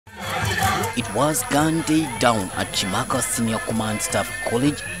It was gun day down at Kimaka Senior Command Staff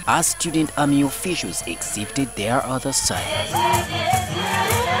College as student army officials exhibited their other side.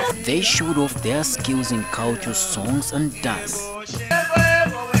 They showed off their skills in cultural songs and dance.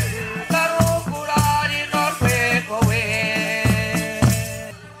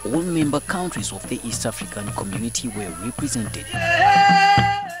 All member countries of the East African community were represented.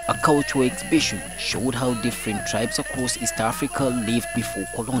 A cultural exhibition showed how different tribes across East Africa lived before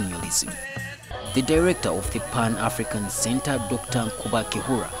colonialism. The director of the Pan-African Center, Dr.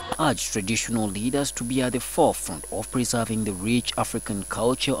 Kimaka, urged traditional leaders to be at the forefront of preserving the rich African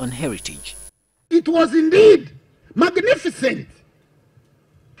culture and heritage. It was indeed magnificent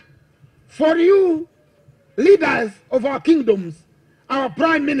for you, leaders of our kingdoms, our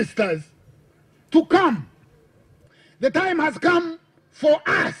prime ministers, to come. The time has come for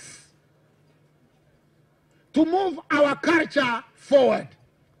us to move our culture forward.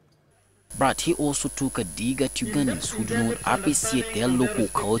 But he also took a dig at Ugandans who do not appreciate their local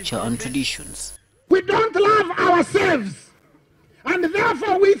culture and traditions. We don't love ourselves, and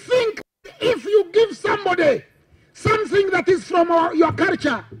therefore we think if you give somebody something that is from your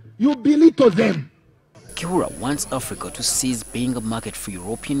culture, you belittle them. Kimaka wants Africa to cease being a market for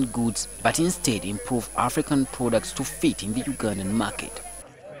European goods, but instead improve African products to fit in the Ugandan market.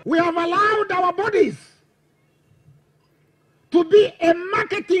 We have allowed our bodies to be a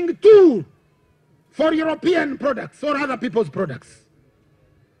marketing tool for European products or other people's products.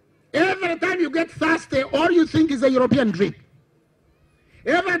 Every time you get thirsty, all you think is a European drink.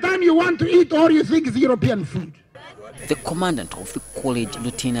 Every time you want to eat, all you think is European food. The commandant of the college,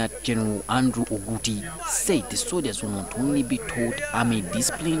 Lieutenant General Andrew Oguti, said the soldiers will not only be taught army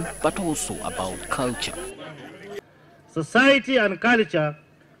discipline, but also about culture. Society and culture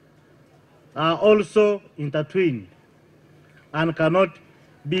are also intertwined and cannot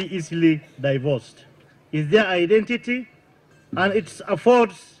be easily divorced. It's their identity, and it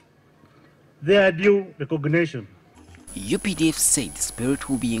affords their due recognition. UPDF said the spirit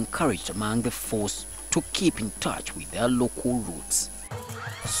will be encouraged among the force to keep in touch with their local roots.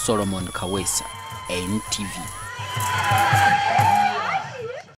 Solomon Kawesa, NTV.